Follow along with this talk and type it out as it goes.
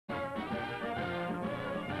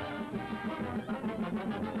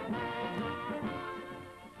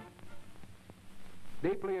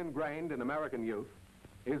Deeply ingrained in American youth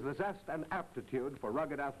is the zest and aptitude for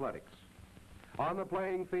rugged athletics. On the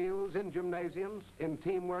playing fields, in gymnasiums, in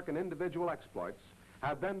teamwork and individual exploits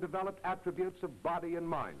have been developed attributes of body and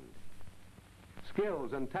mind,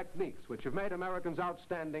 skills and techniques which have made Americans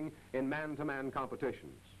outstanding in man-to-man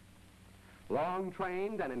competitions. Long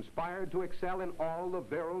trained and inspired to excel in all the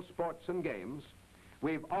virile sports and games,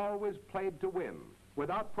 we've always played to win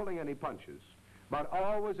without pulling any punches, but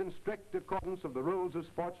always in strict accordance of the rules of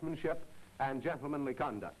sportsmanship and gentlemanly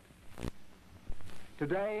conduct.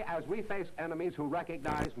 Today, as we face enemies who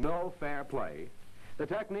recognize no fair play, the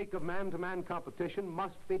technique of man-to-man competition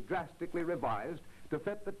must be drastically revised to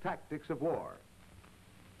fit the tactics of war.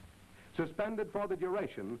 Suspended for the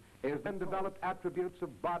duration is then developed attributes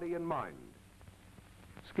of body and mind,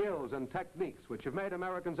 skills and techniques which have made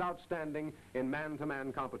Americans outstanding in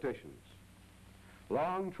man-to-man competitions.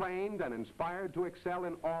 Long trained and inspired to excel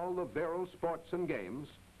in all the virile sports and games,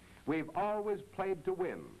 we've always played to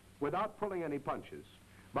win without pulling any punches,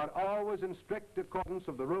 but always in strict accordance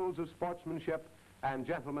of the rules of sportsmanship and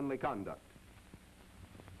gentlemanly conduct.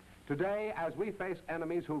 Today, as we face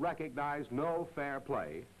enemies who recognize no fair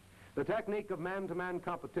play, the technique of man-to-man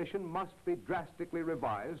competition must be drastically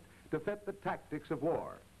revised to fit the tactics of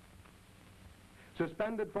war.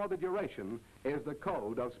 Suspended for the duration is the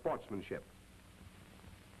code of sportsmanship.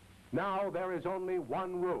 Now there is only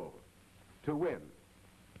one rule: to win.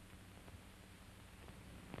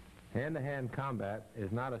 Hand-to-hand combat is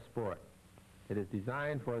not a sport. It is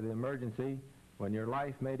designed for the emergency when your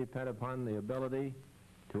life may depend upon the ability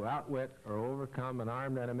to outwit or overcome an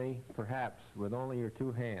armed enemy, perhaps with only your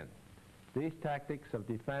two hands. These tactics of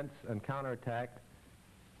defense and counterattack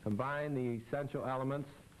combine the essential elements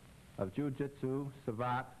of jiu-jitsu,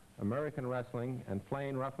 savate, American wrestling, and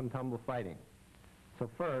plain rough-and-tumble fighting. So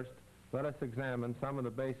first, let us examine some of the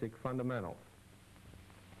basic fundamentals.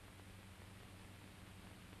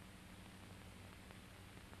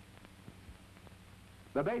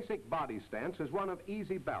 The basic body stance is one of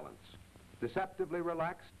easy balance, deceptively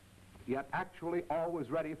relaxed, yet actually always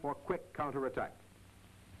ready for quick counterattack.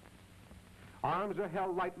 Arms are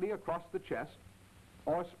held lightly across the chest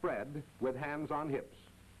or spread with hands on hips.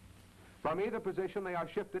 From either position, they are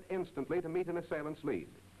shifted instantly to meet an assailant's lead.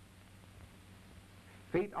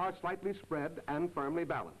 Feet are slightly spread and firmly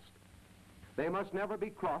balanced. They must never be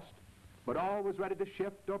crossed, but always ready to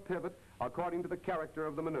shift or pivot according to the character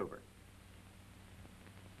of the maneuver.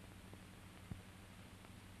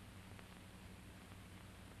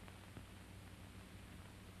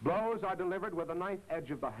 Blows are delivered with the knife edge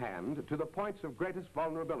of the hand to the points of greatest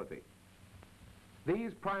vulnerability.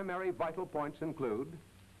 These primary vital points include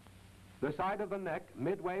the side of the neck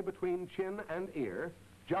midway between chin and ear,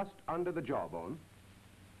 just under the jawbone,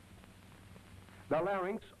 the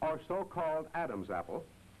larynx, or so-called Adam's apple,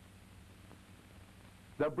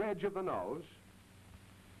 the bridge of the nose,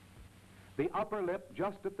 the upper lip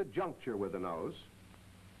just at the juncture with the nose,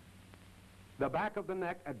 the back of the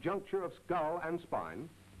neck at juncture of skull and spine,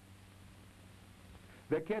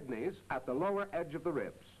 the kidneys at the lower edge of the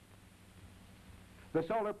ribs, the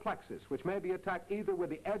solar plexus, which may be attacked either with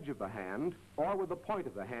the edge of the hand or with the point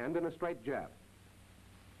of the hand in a straight jab.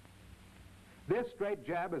 This straight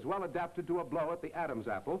jab is well adapted to a blow at the Adam's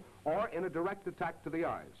apple or in a direct attack to the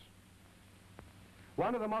eyes.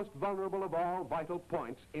 One of the most vulnerable of all vital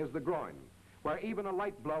points is the groin, where even a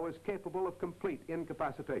light blow is capable of complete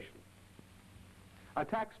incapacitation.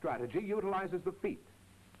 Attack strategy utilizes the feet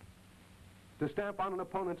to stamp on an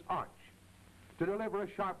opponent's arch, to deliver a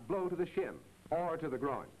sharp blow to the shin or to the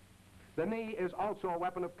groin. The knee is also a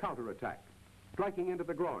weapon of counterattack, striking into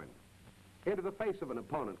the groin, into the face of an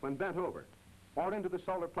opponent when bent over, or into the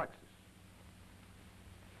solar plexus.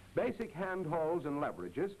 Basic hand holds and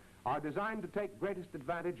leverages are designed to take greatest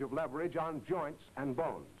advantage of leverage on joints and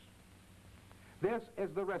bones. This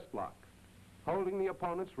is the wrist lock. Holding the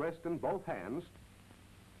opponent's wrist in both hands,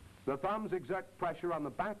 the thumbs exert pressure on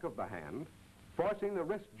the back of the hand, forcing the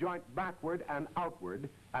wrist joint backward and outward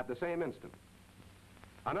at the same instant.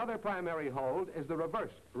 Another primary hold is the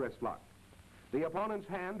reverse wrist lock. The opponent's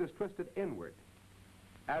hand is twisted inward.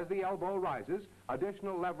 As the elbow rises,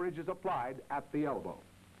 additional leverage is applied at the elbow.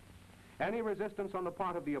 Any resistance on the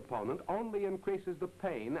part of the opponent only increases the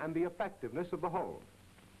pain and the effectiveness of the hold.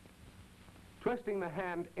 Twisting the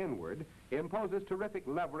hand inward imposes terrific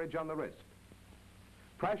leverage on the wrist.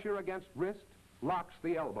 Pressure against wrist locks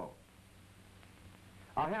the elbow.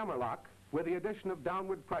 A hammer lock with the addition of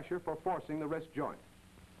downward pressure for forcing the wrist joint.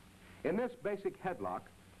 In this basic headlock,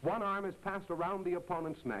 one arm is passed around the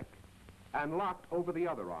opponent's neck and locked over the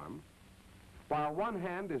other arm, while one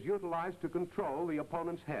hand is utilized to control the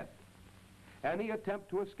opponent's head. Any attempt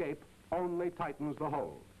to escape only tightens the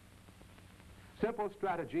hold. Simple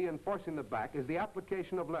strategy in forcing the back is the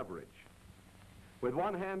application of leverage, with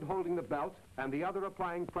one hand holding the belt and the other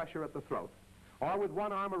applying pressure at the throat, or with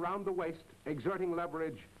one arm around the waist exerting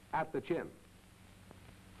leverage at the chin.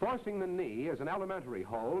 Forcing the knee is an elementary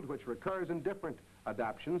hold which recurs in different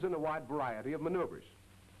adaptations in a wide variety of maneuvers.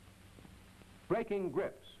 Breaking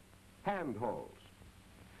grips, hand holds.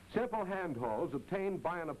 Simple hand holds obtained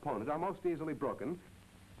by an opponent are most easily broken,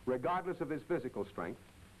 regardless of his physical strength,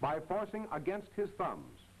 by forcing against his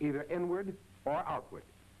thumbs, either inward or outward.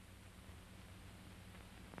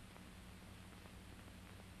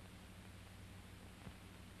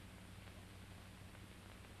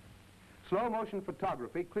 Slow motion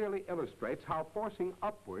photography clearly illustrates how forcing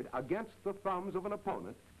upward against the thumbs of an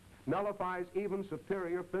opponent nullifies even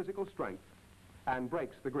superior physical strength and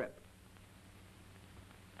breaks the grip.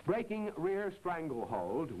 Breaking rear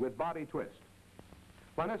stranglehold with body twist.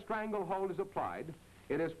 When a stranglehold is applied,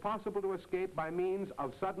 it is possible to escape by means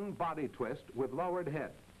of sudden body twist with lowered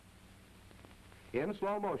head. In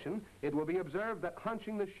slow motion, it will be observed that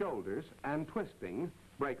hunching the shoulders and twisting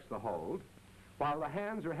breaks the hold, while the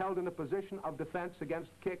hands are held in a position of defense against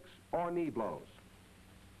kicks or knee blows.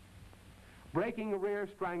 Breaking rear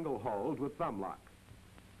stranglehold with thumb lock.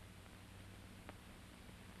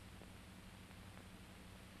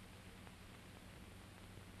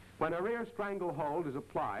 When a rear stranglehold is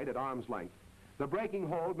applied at arm's length, the breaking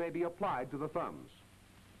hold may be applied to the thumbs.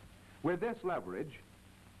 With this leverage,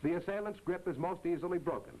 the assailant's grip is most easily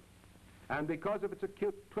broken, and because of its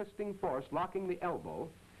acute twisting force locking the elbow,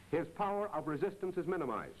 his power of resistance is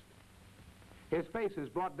minimized. His face is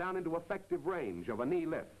brought down into effective range of a knee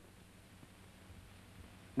lift.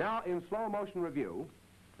 Now, in slow motion review,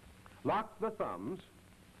 lock the thumbs,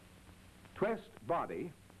 twist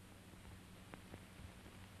body,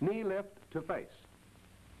 knee lift to face.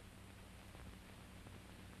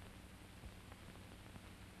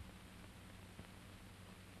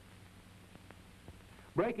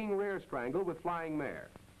 Breaking rear strangle with flying mare.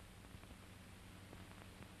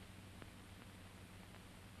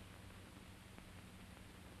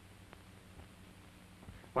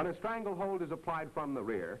 When a stranglehold is applied from the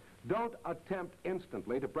rear, don't attempt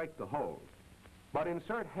instantly to break the hold, but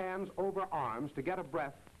insert hands over arms to get a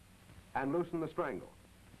breath and loosen the strangle.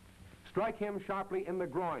 Strike him sharply in the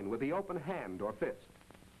groin with the open hand or fist.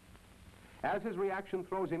 As his reaction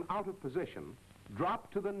throws him out of position,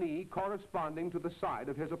 drop to the knee corresponding to the side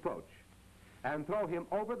of his approach, and throw him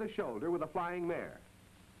over the shoulder with a flying mare.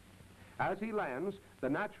 As he lands, the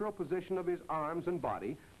natural position of his arms and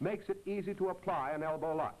body makes it easy to apply an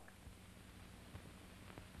elbow lock.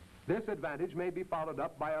 This advantage may be followed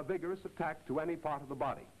up by a vigorous attack to any part of the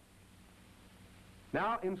body.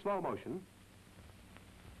 Now, in slow motion,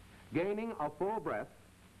 gaining a full breath,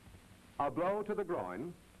 a blow to the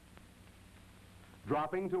groin,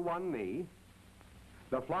 dropping to one knee,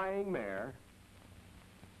 the flying mare,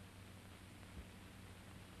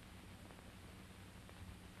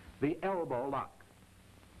 the elbow lock.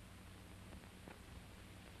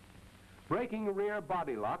 Breaking rear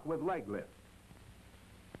body lock with leg lift.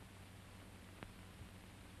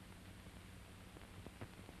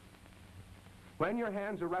 When your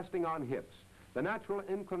hands are resting on hips, the natural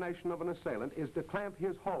inclination of an assailant is to clamp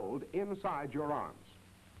his hold inside your arms.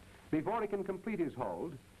 Before he can complete his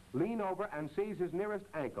hold, lean over and seize his nearest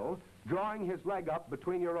ankle, drawing his leg up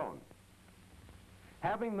between your own.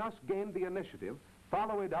 Having thus gained the initiative,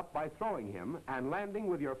 follow it up by throwing him and landing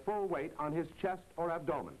with your full weight on his chest or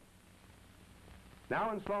abdomen.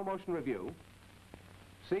 Now in slow motion review,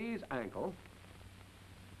 seize ankle,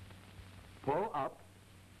 pull up,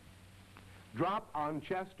 drop on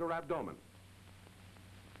chest or abdomen.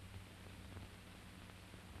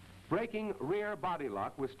 Breaking rear body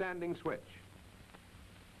lock with standing switch.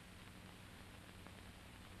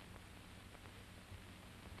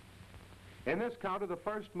 In this counter, the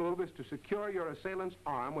first move is to secure your assailant's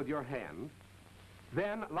arm with your hand,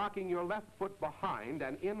 then locking your left foot behind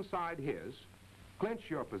and inside his, clinch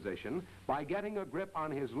your position by getting a grip on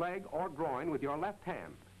his leg or groin with your left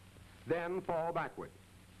hand, then fall backward.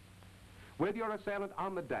 With your assailant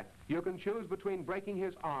on the deck, you can choose between breaking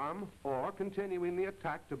his arm or continuing the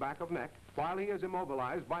attack to back of neck while he is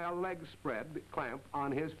immobilized by a leg spread clamp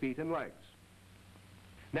on his feet and legs.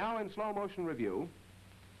 Now in slow motion review,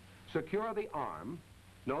 secure the arm,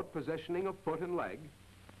 note positioning of foot and leg,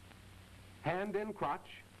 hand in crotch,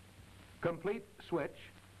 complete switch,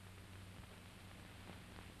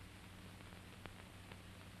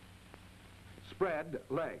 spread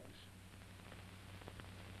legs.